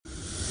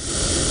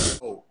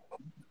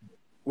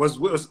what's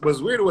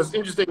weird, what's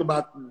interesting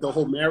about the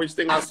whole marriage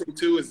thing, I'll say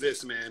too, is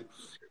this, man,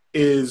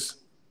 is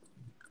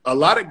a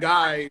lot of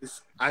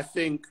guys, I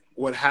think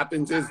what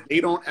happens is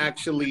they don't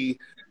actually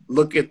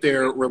look at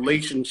their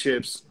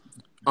relationships.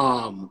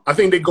 I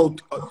think they go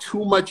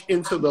too much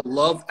into the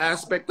love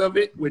aspect of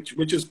it,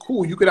 which is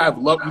cool. You could have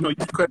love, you know, you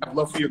could have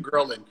love for your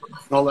girl and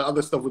all that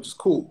other stuff, which is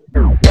cool.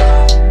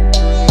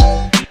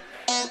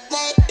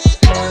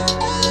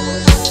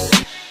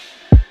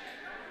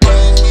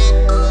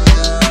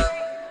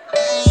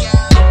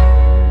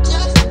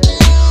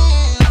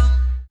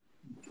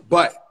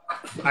 But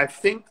I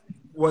think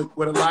what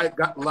a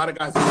lot of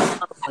guys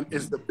on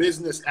is the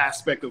business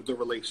aspect of the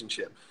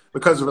relationship,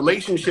 because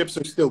relationships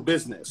are still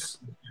business.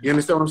 You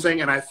understand what I'm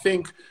saying? And I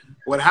think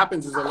what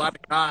happens is a lot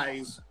of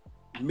guys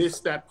miss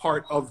that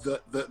part of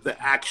the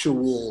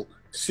actual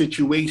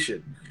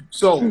situation.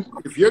 So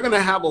if you're going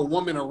to have a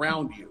woman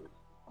around you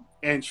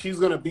and she's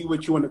going to be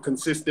with you on a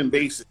consistent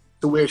basis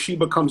to where she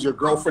becomes your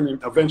girlfriend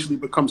and eventually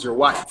becomes your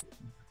wife,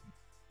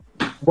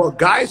 what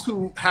guys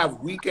who have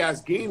weak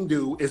ass game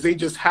do is they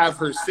just have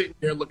her sitting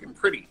there looking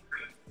pretty.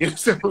 You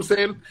understand what I'm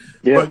saying?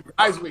 Yeah. But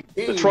guys with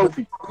game, what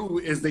they do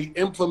is they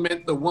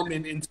implement the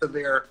woman into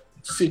their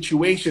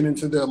situation,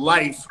 into their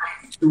life,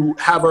 to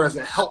have her as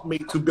a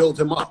helpmate to build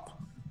him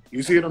up.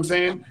 You see what I'm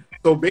saying?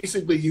 So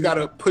basically, you got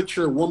to put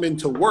your woman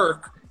to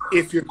work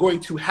if you're going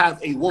to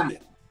have a woman.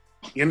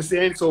 You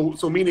understand?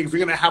 So meaning if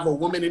you're going to have a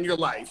woman in your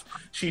life,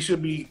 she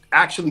should be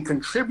actually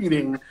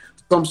contributing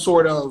some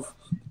sort of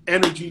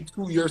energy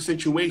to your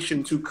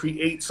situation to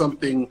create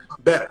something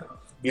better.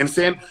 You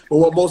understand? But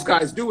what most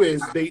guys do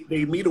is they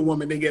meet a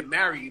woman, they get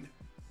married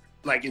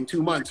like in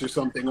 2 months or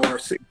something, or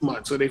 6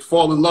 months. So they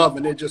fall in love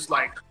and they're just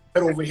like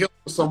head over heels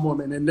for some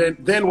woman. And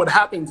then what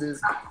happens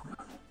is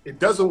it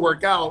doesn't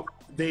work out.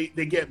 They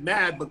get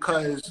mad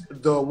because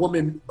the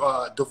woman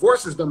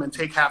divorces them and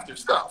take half their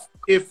stuff.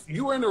 If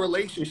you are in a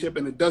relationship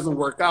and it doesn't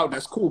work out,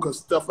 that's cool, because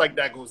stuff like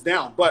that goes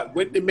down. But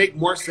wouldn't it make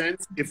more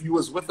sense if you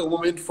was with a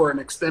woman for an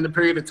extended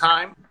period of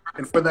time,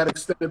 and for that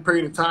extended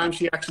period of time,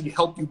 she actually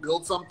helped you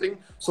build something,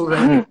 so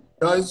that if it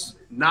does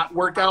not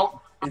work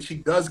out and she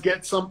does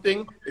get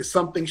something, it's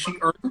something she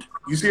earned?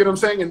 You see what I'm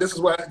saying? And this is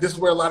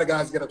where a lot of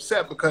guys get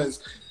upset,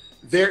 because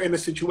they're in a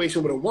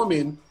situation with a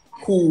woman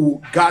who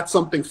got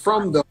something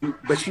from them,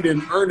 but she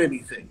didn't earn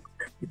anything.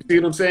 You see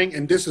what I'm saying?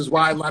 And this is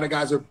why a lot of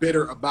guys are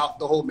bitter about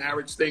the whole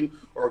marriage thing,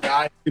 or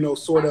guys, you know,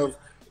 sort of,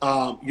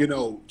 you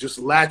know, just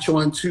latch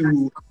on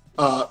to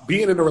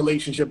being in a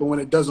relationship, and when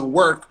it doesn't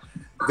work,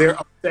 they're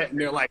upset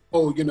and they're like,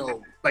 oh, you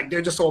know, like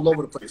they're just all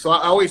over the place. So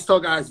I always tell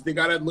guys, they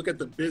got to look at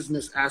the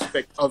business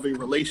aspect of a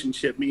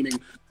relationship, meaning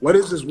what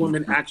is this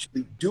woman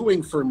actually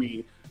doing for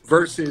me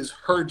versus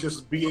her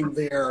just being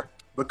there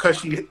because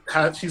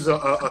she's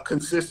a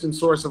consistent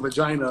source of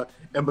vagina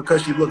and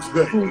because she looks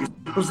good. You know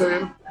what I'm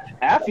saying?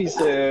 Affy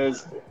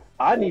says,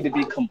 I need to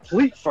be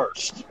complete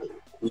first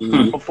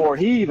before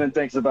he even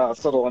thinks about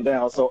settling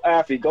down. So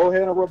Affy, go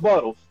ahead and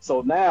rebuttal.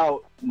 So now,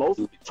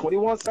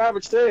 21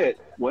 Savage said,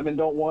 women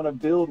don't want to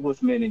build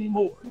with men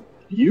anymore.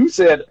 You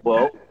said,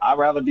 well, I'd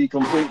rather be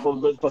complete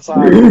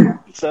besides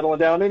settling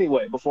down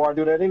anyway, before I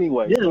do that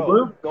anyway. Yeah, so,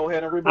 bro. Go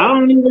ahead and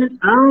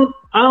rebuttal.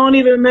 I don't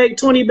even make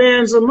 20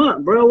 bands a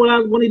month, bro. What I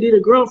want to need a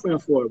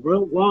girlfriend for,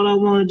 bro? Why would I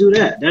want to do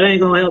that? That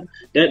ain't gonna help.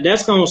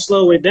 That's gonna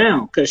slow it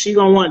down, cause she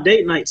gonna want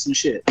date nights and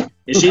shit,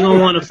 and she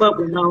gonna want to fuck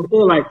when I don't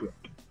feel like it.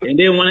 And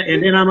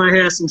then I might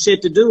have some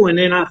shit to do, and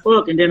then I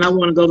fuck, and then I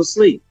want to go to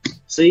sleep.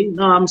 See,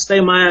 no, I'm gonna stay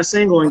my ass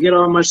single and get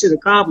all my shit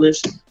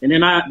accomplished, and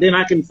then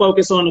I can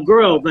focus on the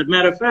girl. But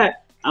matter of fact,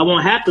 I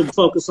won't have to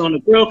focus on the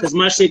girl, because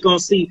my shit gonna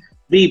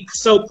be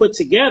so put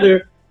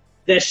together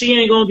that she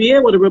ain't gonna be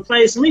able to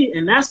replace me,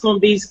 and that's gonna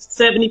be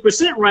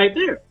 70% right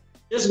there.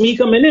 Just me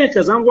coming in,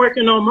 because I'm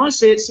working on my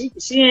shit.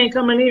 She ain't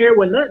coming in here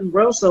with nothing,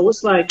 bro. So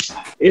it's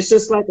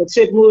just like a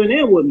chick moving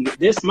in with me.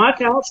 This my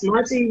couch,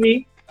 my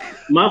TV,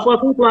 my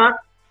fucking clock,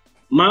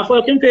 my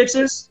fucking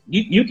pictures.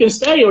 You can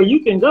stay or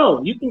you can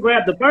go. You can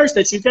grab the purse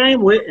that you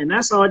came with, and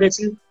that's all that's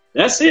it.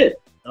 The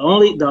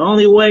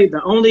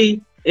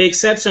only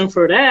exception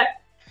for that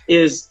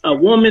is a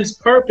woman's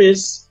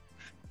purpose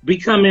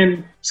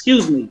becoming,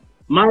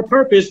 my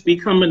purpose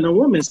becoming the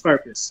woman's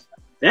purpose.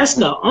 That's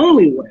the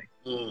only way.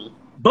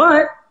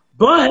 But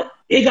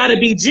it got to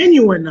be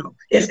genuine, though.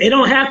 It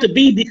don't have to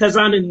be because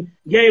I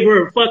gave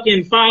her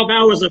fucking 5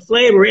 hours of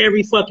flavor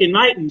every fucking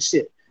night and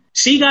shit.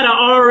 She gotta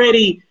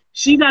already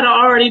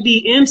be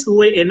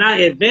into it, and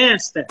not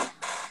advance that.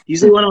 You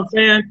see what I'm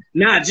saying?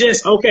 Not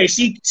just, okay,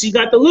 she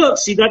got the look,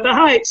 she got the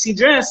height, she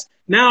dressed.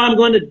 Now I'm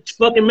going to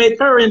fucking make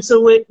her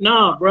into it.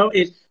 Nah, bro.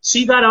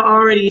 She gotta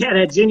already have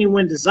that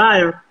genuine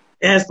desire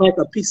as like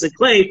a piece of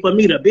clay for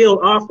me to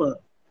build off of.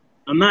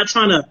 I'm not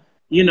trying to,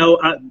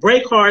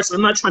 break hearts.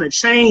 I'm not trying to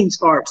change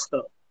hearts,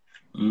 though.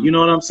 You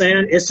know what I'm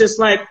saying? It's just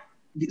like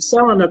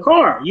selling a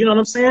car. You know what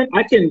I'm saying?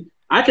 I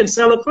can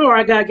sell a car.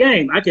 I got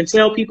game. I can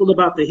tell people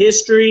about the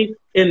history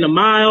and the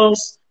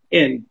miles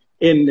and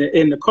in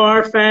the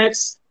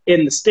Carfax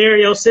and the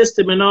stereo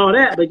system and all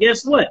that. But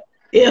guess what?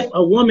 If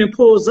a woman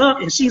pulls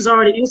up and she's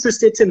already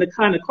interested in the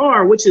kind of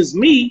car, which is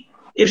me,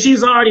 If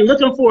she's already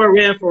looking for a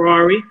red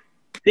Ferrari,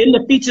 then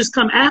the features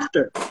come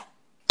after.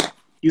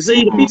 You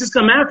see, the features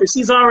come after.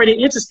 She's already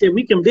interested.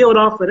 We can build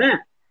off of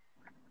that.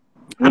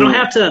 I don't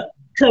have to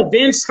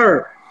convince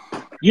her,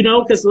 you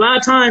know, because a lot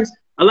of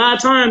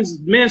times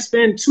men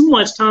spend too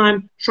much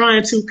time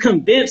trying to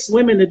convince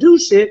women to do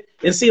shit,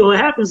 and see what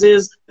happens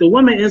is the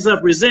woman ends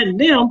up resenting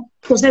them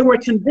because they were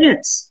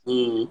convinced.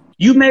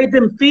 You made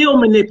them feel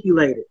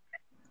manipulated,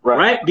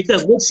 right?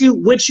 Because what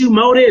you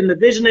molded and the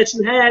vision that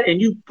you had, and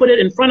you put it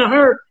in front of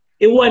her,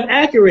 it wasn't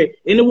accurate,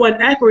 and it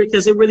wasn't accurate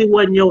because it really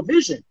wasn't your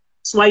vision.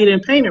 That's why you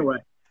didn't paint it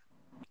right.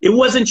 It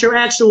wasn't your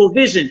actual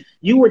vision.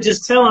 You were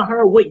just telling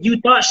her what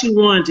you thought she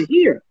wanted to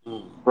hear.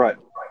 Right.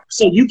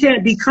 So you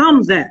can't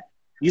become that.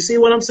 You see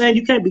what I'm saying?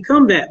 You can't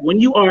become that. When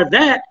you are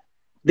that,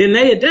 then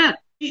they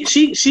adapt.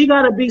 She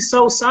got to be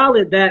so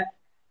solid that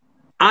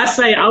I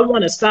say I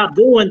want to stop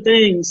doing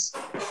things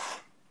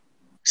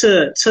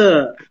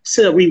to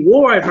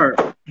reward her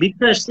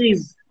because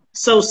she's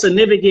so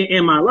significant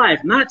in my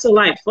life. Not to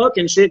like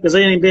fucking shit because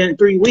it ain't been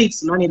 3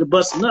 weeks and I need to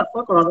bust them up.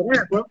 Fuck all of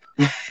that, bro.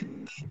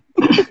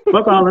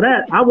 Fuck all of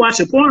that. I watch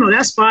a porno.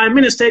 That's 5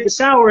 minutes, take a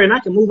shower, and I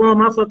can move on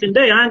my fucking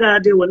day. I ain't got to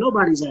deal with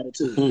nobody's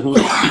attitude.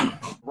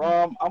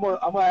 Rom, I'm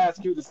gonna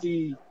ask you to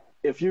see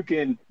if you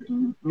can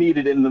meet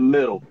it in the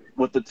middle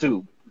with the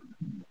two.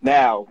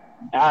 Now,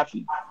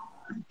 Afi,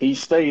 he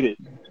stated,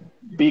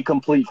 be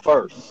complete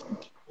first.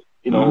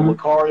 You know,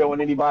 Lucario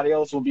and anybody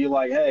else will be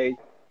like, hey,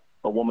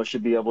 a woman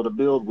should be able to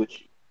build with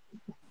you.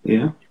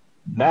 Yeah.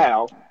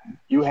 Now,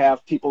 you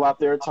have people out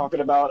there talking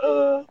about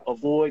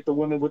avoid the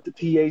women with the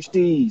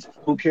PhDs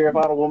who care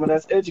about a woman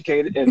that's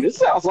educated. And this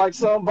sounds like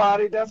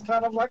somebody that's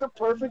kind of like a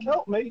perfect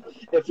helpmate,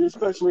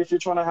 especially if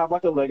you're trying to have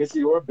like a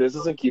legacy or a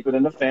business and keep it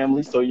in the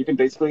family so you can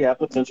basically have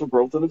potential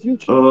growth in the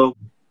future.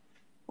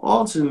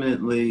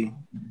 Ultimately,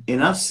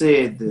 and I've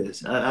said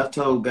this, I've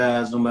told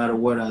guys no matter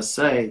what I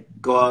say,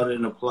 go out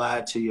and apply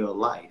it to your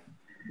life.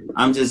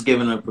 I'm just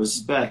giving a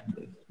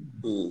perspective.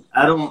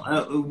 I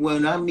don't.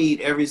 When I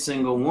meet every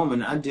single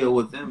woman, I deal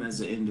with them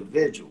as an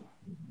individual,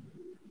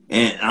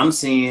 and I'm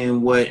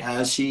seeing what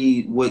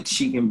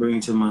she can bring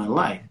to my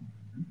life.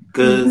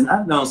 Because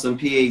I've known some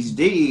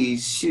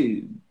PhDs.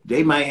 Shoot,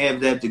 they might have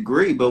that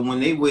degree, but when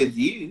they with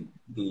you,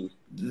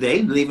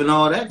 they leaving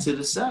all that to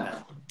the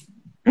side.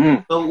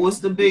 So what's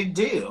the big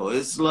deal?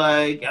 It's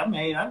like, I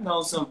mean, I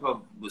know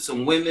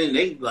some women,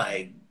 they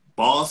like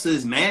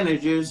bosses,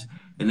 managers.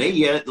 And they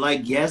get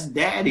like yes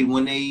daddy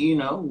when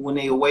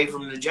they away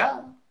from the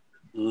job.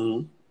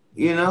 You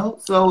know?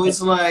 So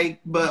it's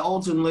like, but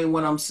ultimately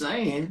what I'm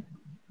saying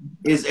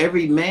is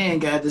every man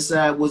gotta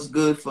decide what's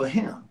good for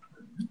him.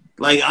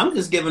 Like I'm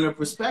just giving a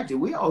perspective.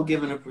 We all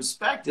giving a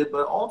perspective,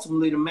 but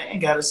ultimately the man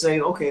gotta say,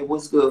 okay,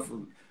 what's good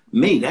for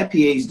me? That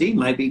PhD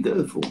might be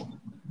good for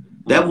him.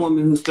 That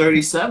woman who's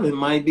 37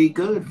 might be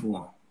good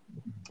for him.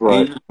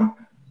 Right. You know?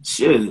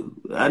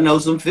 Shoot. I know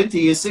some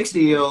 50 and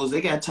 60-year-olds,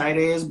 they got tight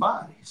ass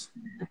bodies.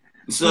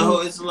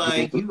 So it's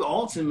like you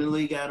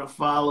ultimately got to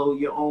follow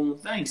your own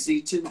thing.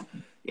 See, too,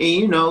 and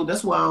you know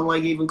that's why I don't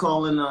like even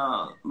calling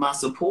my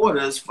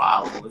supporters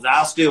followers.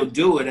 I'll still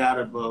do it out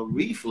of a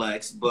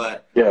reflex,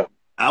 but yeah,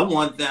 I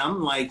want them.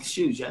 I'm like,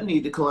 shoot, y'all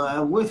need to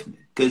climb with me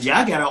because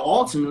y'all got to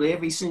ultimately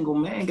every single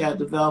man got to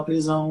develop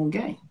his own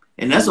game,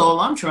 and that's all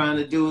I'm trying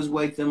to do is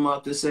wake them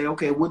up to say,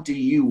 okay, what do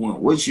you want?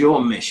 What's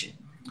your mission?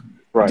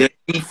 Right. Does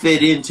he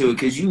fit into it?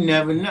 Because you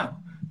never know.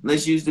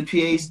 Let's use the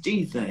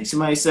PhD thing.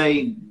 Somebody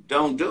say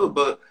don't do it,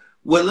 but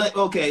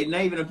okay,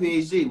 not even a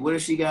PhD. What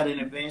if she got an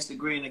advanced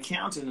degree in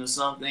accounting or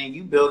something and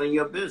you building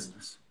your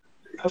business?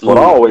 That's what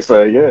I always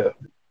say, yeah.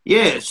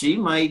 Yeah, she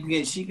might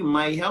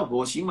help,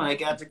 or she might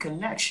got the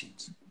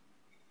connections.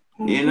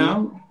 You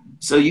know?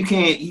 So you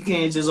can't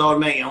just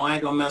automatically, I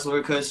ain't gonna mess with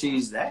her because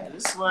she's that.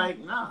 It's like,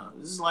 no.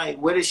 It's like,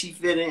 where does she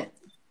fit in?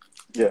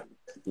 Yeah.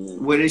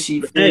 Where does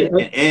she fit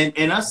in?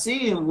 And I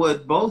see in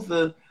what both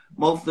of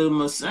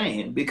them are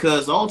saying,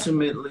 because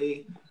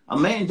ultimately a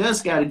man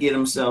does got to get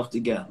himself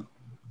together.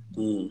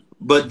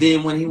 But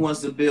then when he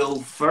wants to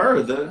build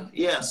further,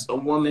 yes, a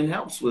woman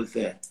helps with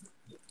that.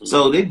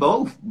 So they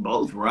both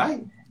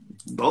right.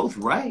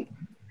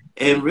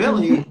 And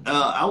really,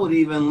 I would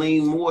even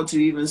lean more to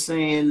even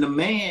saying the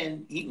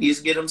man, he needs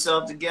to get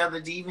himself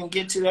together to even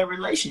get to that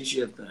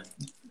relationship thing.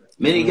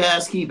 Many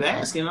guys keep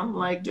asking. I'm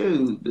like,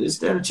 dude,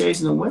 instead of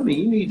chasing the women,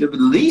 you need to at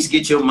least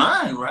get your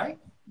mind right.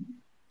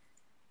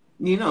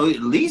 You know,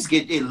 at least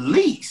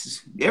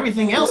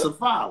everything else will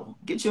follow.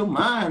 Get your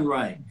mind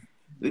right.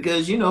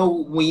 Because, you know,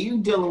 when you're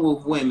dealing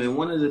with women,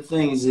 one of the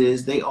things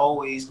is they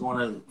always going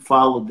to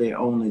follow their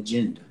own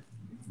agenda.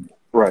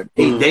 Right.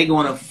 They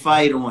going to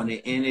fight on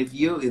it. And if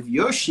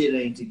your shit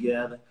ain't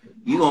together,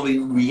 you're going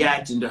to be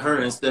reacting to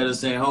her instead of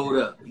saying, hold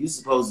up, you're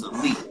supposed to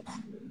lead.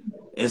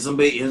 And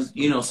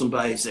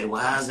somebody say,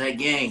 well, how's that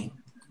game?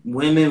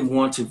 Women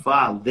want to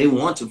follow. They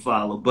want to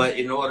follow. But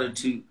in order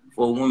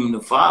for a woman to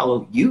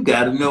follow, you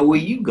got to know where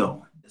you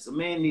going. So a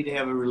man need to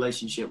have a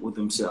relationship with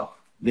himself.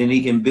 Then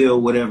he can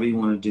build whatever he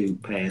want to do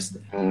past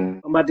that.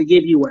 I'm about to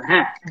give you a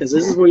hack because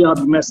this is where y'all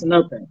be messing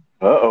up at.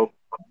 Uh-oh.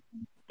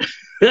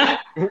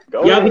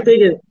 Y'all be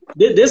thinking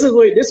This is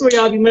where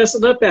y'all be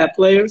messing up at,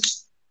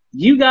 players.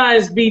 You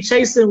guys be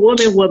chasing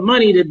women with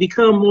money to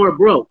become more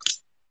broke.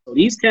 So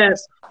these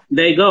cats,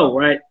 they go,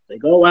 right? They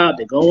go out,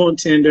 they go on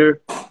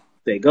Tinder,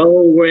 they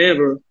go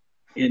wherever,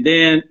 and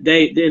then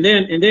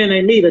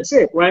they meet a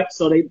chick, right?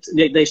 So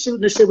they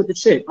shooting the shit with the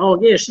chick.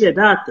 Oh yeah, she a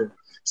doctor.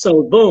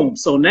 So boom.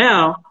 So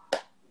now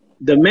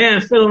the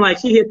man feeling like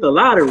he hit the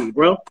lottery,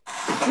 bro.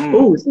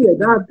 Ooh, she a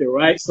doctor,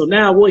 right? So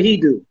now what he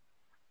do?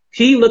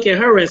 He look at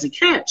her as a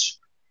catch.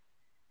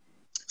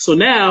 So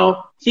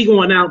now he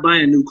going out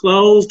buying new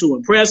clothes to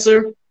impress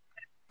her.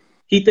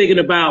 He thinking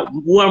about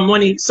more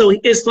money. So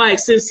it's like,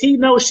 since he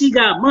knows she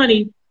got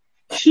money,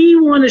 he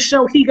want to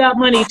show he got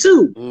money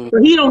too.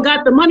 But he don't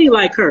got the money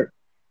like her.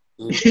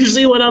 You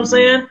see what I'm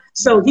saying?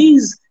 So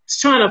he's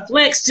trying to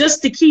flex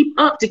just to keep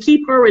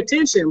her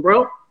attention,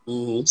 bro.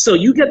 So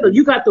you got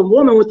the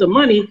woman with the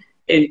money,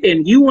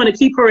 and you want to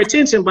keep her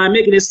attention by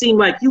making it seem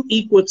like you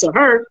equal to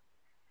her.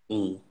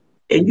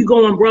 And you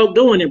going broke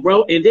doing it,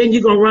 bro. And then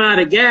you going to run out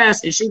of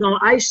gas and she going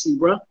to ice you,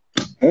 bro.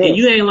 And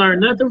you ain't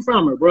learned nothing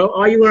from her, bro.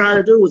 All you learn how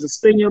to do was to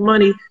spend your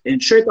money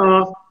and trick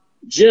off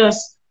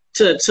just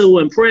to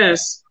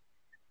impress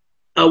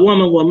a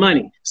woman with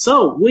money.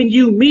 So when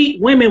you meet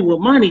women with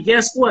money,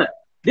 guess what?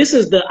 This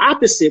is the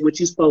opposite what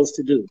you're supposed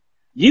to do.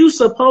 You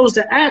supposed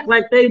to act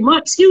like they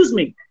must, excuse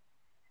me.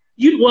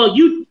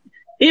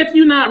 If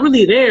you're not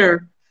really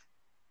there,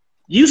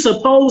 you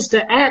supposed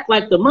to act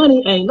like the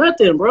money ain't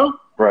nothing, bro.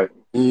 Right.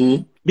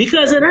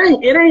 Because it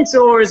ain't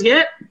yours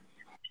yet.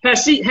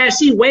 Has she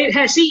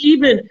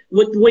even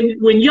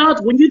when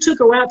you took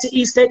her out to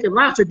eat steak and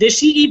lobster, did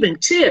she even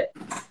tip?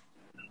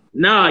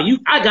 Nah,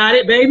 I got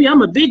it, baby.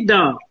 I'm a big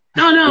dog.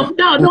 No,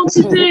 don't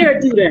you dare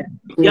do that.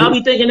 Y'all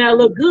be thinking that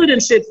look good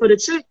and shit for the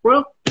chick,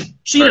 bro.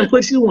 She done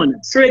put you on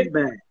the trick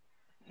bag.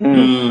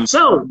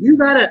 So you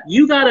gotta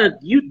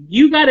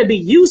be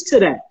used to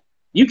that.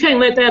 You can't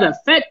let that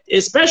affect,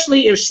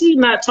 especially if she's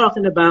not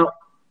talking about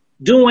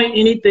doing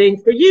anything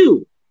for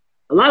you.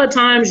 A lot of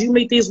times you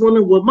meet these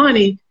women with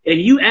money and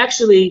you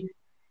actually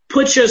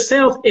put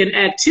yourself in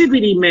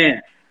activity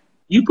man.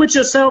 You put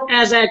yourself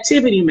as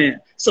activity man.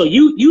 So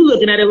you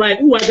looking at it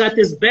like, ooh, I got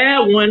this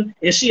bad one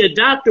and she a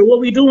doctor. What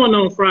we doing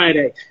on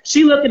Friday?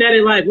 She looking at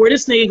it like, where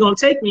this nigga gonna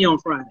take me on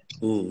Friday?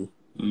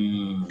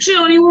 She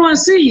don't even want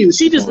to see you.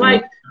 She just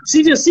like,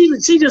 she just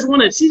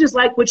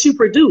like what you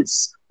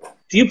produce.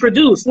 You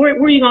produce. Where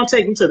are you gonna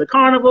take him to the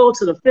carnival,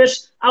 to the fish?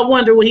 I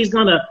wonder what he's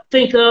gonna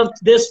think of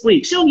this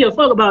week. She don't give a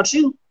fuck about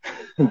you,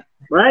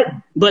 right?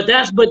 But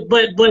that's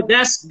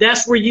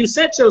where you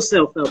set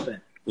yourself up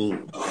at.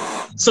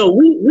 So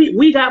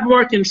we got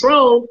more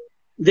control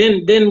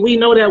than we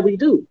know that we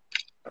do.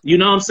 You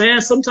know what I'm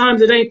saying?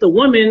 Sometimes it ain't the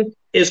woman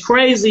is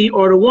crazy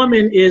or the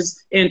woman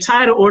is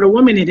entitled or the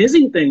woman it is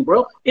anything,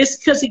 bro. It's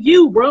because of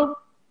you, bro.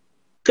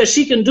 Because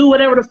she can do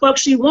whatever the fuck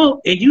she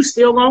want, and you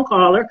still gonna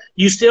call her.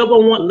 You still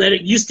gonna want let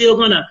it. You still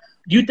gonna.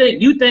 You think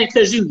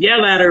because you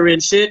yell at her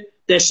and shit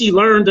that she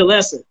learned the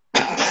lesson.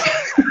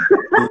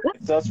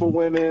 Successful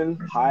women,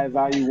 high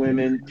value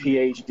women,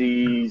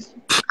 PhDs.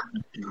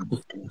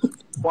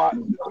 Why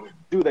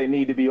do they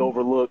need to be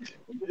overlooked?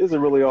 Is it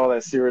really all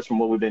that serious from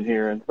what we've been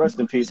hearing? Rest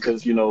in peace,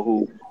 because you know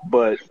who.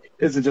 But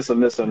is it just a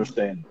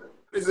misunderstanding?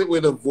 What is it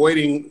with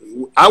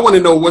avoiding? I want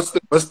to know what's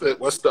the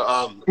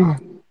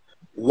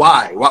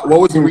why? What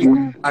was the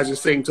reason I was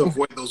just saying to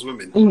avoid those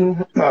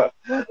women?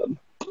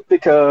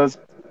 Because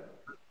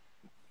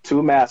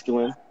too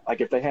masculine.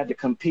 Like if they had to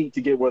compete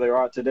to get where they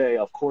are today,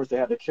 of course they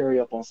had to carry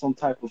up on some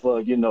type of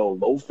low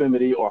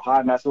femininity or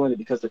high masculinity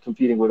because they're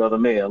competing with other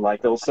men.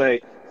 Like they'll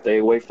say, stay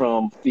away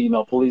from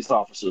female police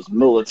officers,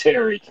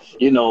 military,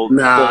 the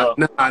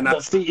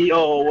CEO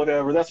or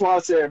whatever. That's why I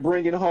said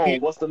bring it home.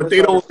 What's the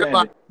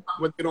misunderstanding?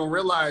 What they don't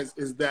realize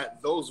is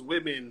that those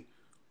women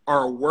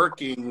are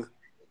working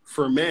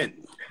for men.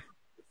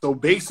 So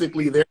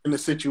basically they're in a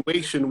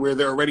situation where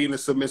they're already in a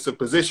submissive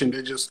position.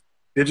 They're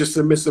just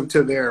submissive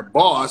to their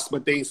boss,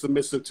 but they ain't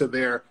submissive to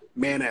their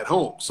man at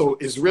home. So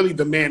it's really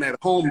the man at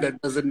home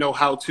that doesn't know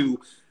how to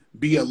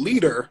be a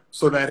leader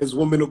so that his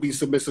woman will be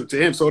submissive to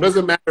him. So it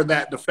doesn't matter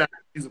that the fact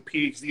that he's a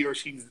PhD or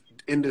she's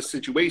in this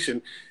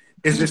situation.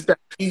 It's just that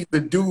he's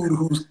the dude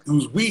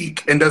who's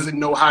weak and doesn't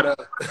know how to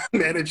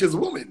manage his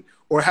woman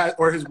or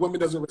his woman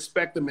doesn't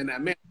respect him in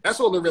that manner. That's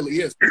all it really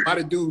is. A lot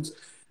of dudes,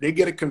 they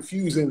get it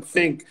confused and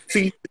think.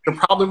 See, the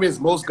problem is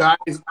most guys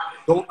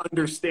don't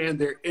understand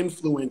their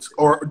influence,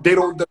 or they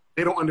don't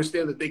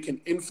understand that they can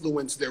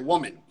influence their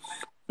woman.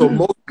 So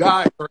most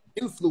guys are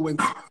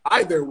influenced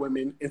by their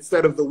women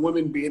instead of the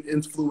women being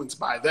influenced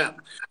by them.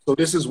 So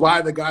this is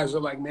why the guys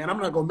are like, man, I'm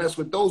not gonna mess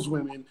with those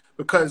women,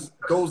 because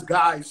those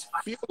guys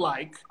feel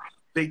like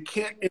they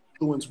can't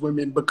influence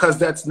women because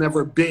that's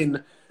never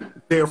been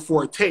their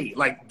forte.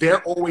 Like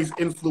they're always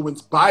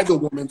influenced by the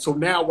woman. So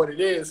now what it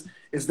is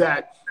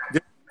that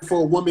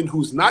for a woman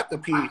who's not the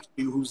PhD,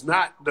 who's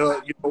not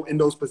in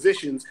those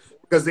positions,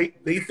 because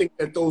they think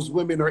that those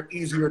women are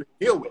easier to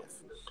deal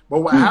with. But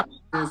what happens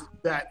is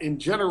that in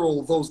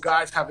general, those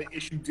guys have an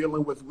issue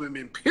dealing with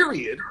women,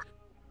 period,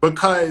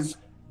 because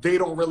they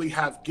don't really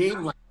have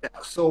game like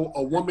So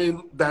a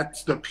woman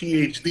that's the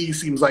PhD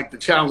seems like the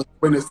challenge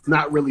when it's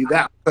not really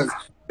that, because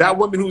that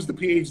woman who's the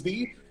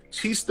PhD,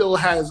 she still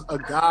has a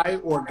guy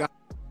or guy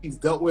she's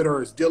dealt with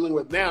or is dealing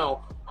with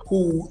now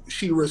who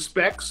she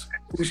respects,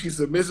 who she's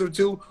submissive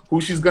to,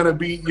 who she's gonna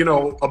be, you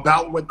know,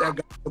 about what that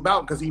guy's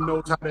about, because he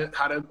knows how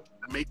to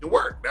make it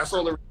work. That's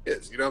all it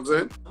is. You know what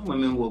I'm saying? Some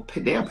women they'll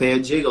pay a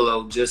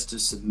gigolo just to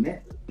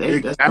submit.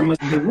 That's how much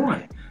they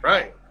want.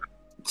 Right.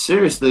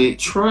 Seriously,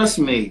 trust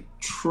me.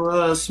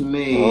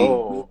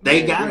 Oh,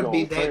 they man, gotta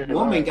be that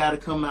woman. Gotta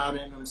come out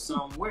in them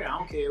somewhere. I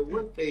don't care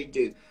what they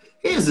do.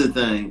 Here's the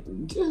thing: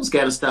 you just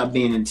gotta stop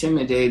being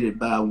intimidated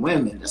by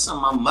women. That's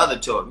something my mother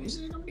taught me. She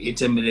said, "Don't be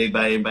intimidated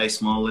by anybody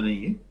smaller than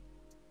you."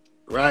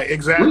 Right.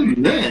 Exactly.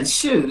 Man,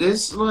 shoot,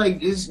 that's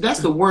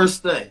the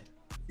worst thing.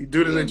 You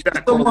do it in the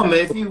chat. The woman,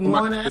 if you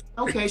want to,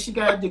 okay, she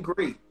got a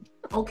degree.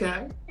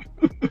 Okay.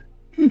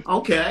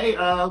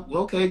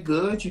 Okay,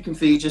 good. You can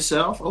feed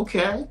yourself.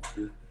 Okay.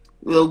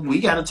 Well, we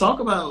got to talk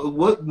about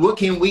what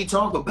can we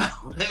talk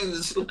about?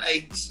 It's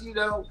like, you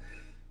know,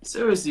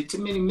 seriously,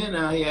 too many men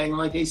out here acting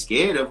like they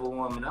scared of a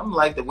woman. I'm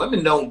like, the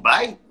women don't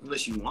bite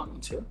unless you want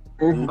them to.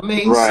 I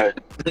mean, right.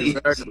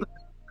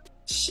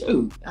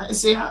 Shoot,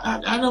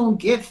 I don't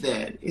get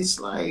that. It's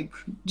like,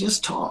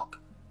 just talk.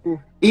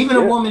 Even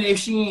a woman, if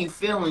she ain't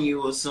feeling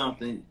you or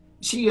something,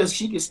 she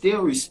can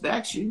still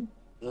respect you.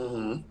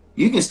 Mm-hmm.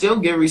 You can still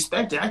get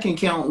respected. I can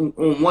count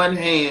on one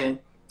hand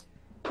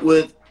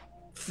with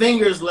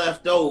fingers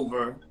left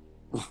over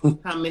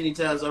how many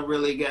times I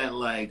really got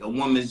like a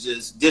woman's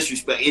just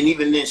disrespect, and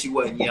even then she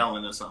wasn't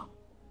yelling or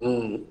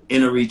something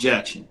in a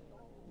rejection,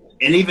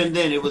 and even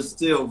then it was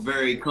still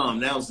very calm.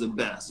 That was the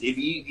best. If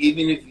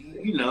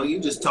you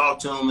just talk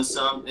to him or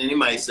something, and he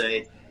might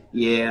say,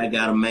 "Yeah, I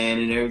got a man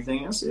and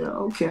everything." I said,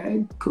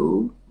 "Okay,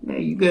 cool. Yeah,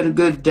 you got a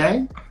good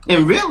day."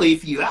 And really,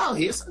 if you out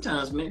here,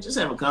 sometimes, man, just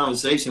have a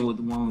conversation with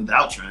the woman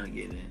without trying to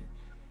get in.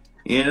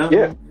 You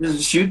know,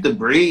 just shoot the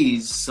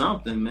breeze,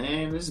 something,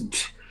 man.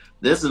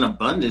 There's an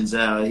abundance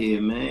out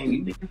here,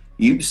 man.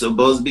 You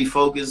supposed to be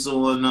focused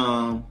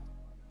on,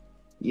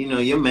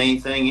 your main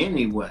thing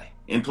anyway.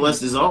 And plus,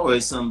 there's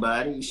always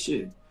somebody.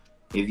 Shoot,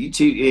 if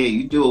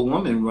you do a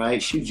woman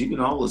right, shoot, you can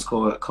always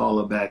call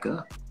her back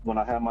up. When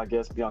I had my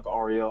guest Bianca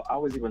Ariel, I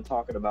was even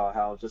talking about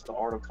how just the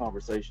art of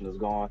conversation is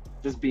gone.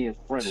 Just being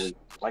friendly.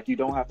 Like, you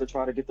don't have to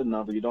try to get the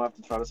number. You don't have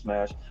to try to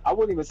smash. I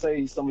wouldn't even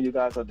say some of you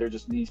guys out there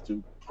just needs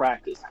to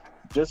practice.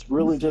 Just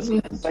really just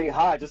say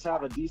hi. Just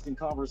have a decent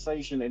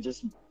conversation and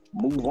just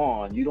move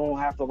on. You don't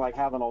have to like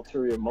have an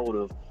ulterior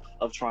motive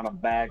of trying to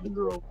bag the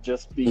girl.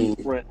 Just be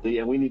friendly,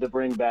 and we need to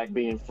bring back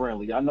being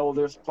friendly. I know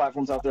there's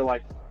platforms out there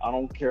like, I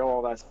don't care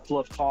all that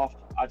fluff talk.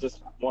 I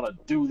just want to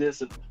do this,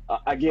 and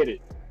I get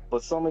it.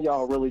 But some of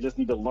y'all really just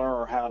need to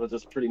learn how to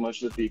just pretty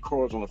much just be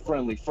cordial and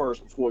friendly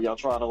first before y'all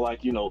try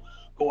to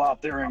go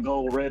out there and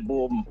go Red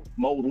Bull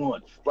mode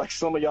 1. Like,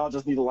 some of y'all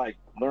just need to like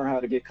learn how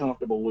to get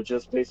comfortable with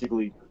just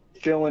basically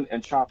chilling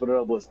and chopping it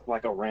up with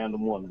like a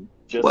random woman.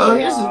 Just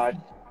say hi,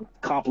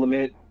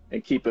 compliment,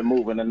 and keep it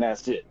moving, and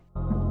that's it.